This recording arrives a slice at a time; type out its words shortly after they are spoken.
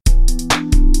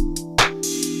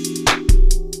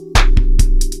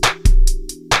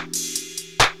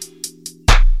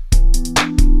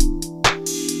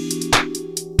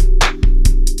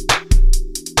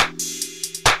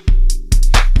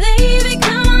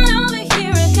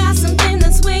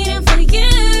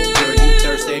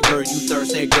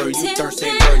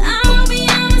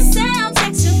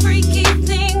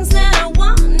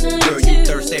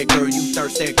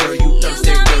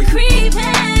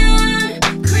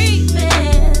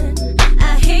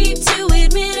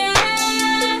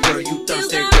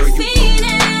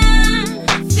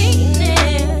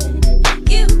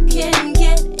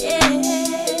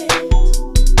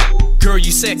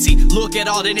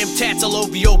all of them tats all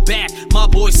over your back. My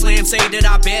boy Slam say that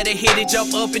I better hit it,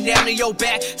 jump up and down to your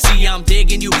back. See, I'm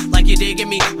digging you like you're digging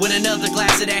me with another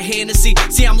glass of that Hennessy.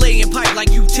 See, I'm laying pipe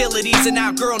like utilities, and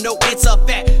now girl, no, it's a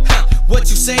fact. What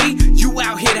you say? You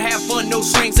out here to have fun, no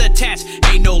strings attached.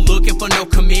 Ain't no looking for no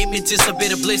commitment, just a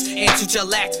bit of bliss and to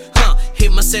chillax.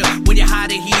 Hit myself when you're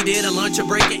hot and heated, a lunch or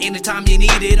break at any time you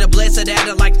need it. A blessed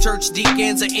adder like church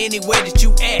deacons or anywhere that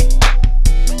you at.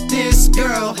 This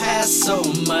girl has so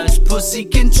much pussy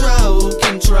control,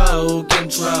 control,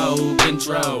 control,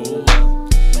 control.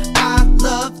 I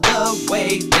love the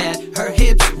way that her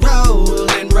hips roll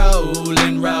and roll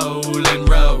and roll and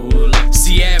roll.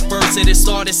 See, at first it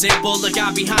started simple, the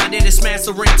guy behind it is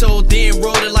instrumental. Then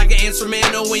wrote it like an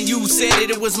instrumental. When you said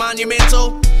it, it was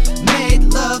monumental. Made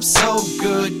love so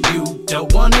good, you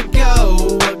don't wanna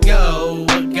go, go,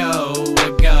 go,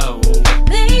 go.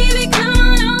 Baby, come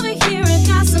on over here, I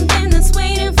got something that's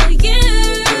waiting for you.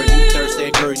 Girl, you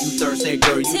thirsty, girl, you thirsty,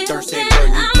 girl, you thirsty, girl,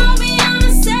 you I'll be on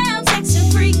the cell,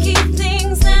 texting freaky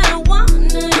things that I wanna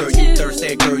do. Girl, you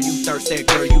thirsty, girl, you thirsty,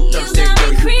 girl, you thirsty, You got girl,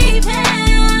 me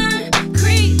creeping,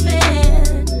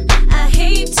 creeping. I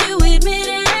hate to admit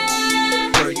it.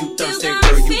 Girl, you thirsty, You girl,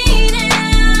 got you me feeding,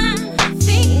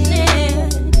 feeding.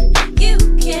 You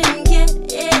can get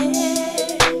it.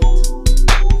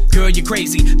 Girl, you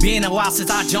crazy. Been a while since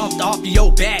I jumped off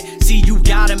your back. See, you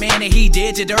got a man and he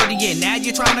did you dirty, and now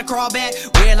you're trying to crawl back.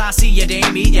 Well, I see you,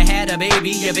 Damie. You had a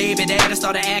baby. Your baby daddy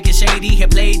started acting shady. He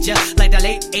played you like the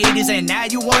late 80s, and now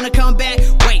you wanna come back?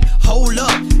 Wait, hold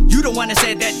up. You the one that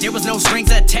said that there was no strings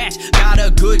attached. Got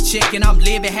a good chick and I'm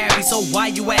living happy, so why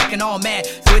you acting all mad?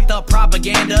 With the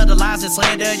propaganda, the lies and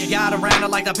slander, you got around her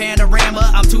like the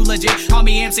panorama. I'm too legit, call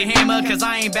me MC Hammer, cause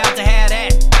I ain't about to have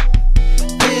that.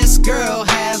 This girl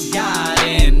has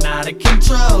gotten out of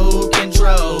control,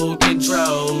 control,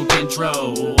 control,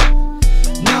 control.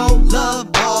 No love,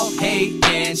 all hate,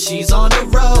 and she's on a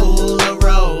roll, a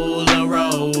roll, a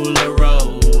roll, a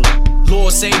roll.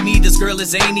 Lord save me, this girl is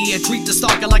zany and treat the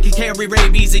stalker like you carry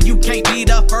rabies. And you can't be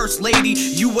the first lady,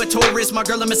 you a tourist, my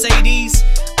girl a Mercedes.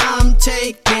 I'm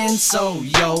taking, so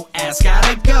yo ass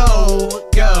gotta go,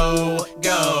 go,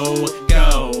 go,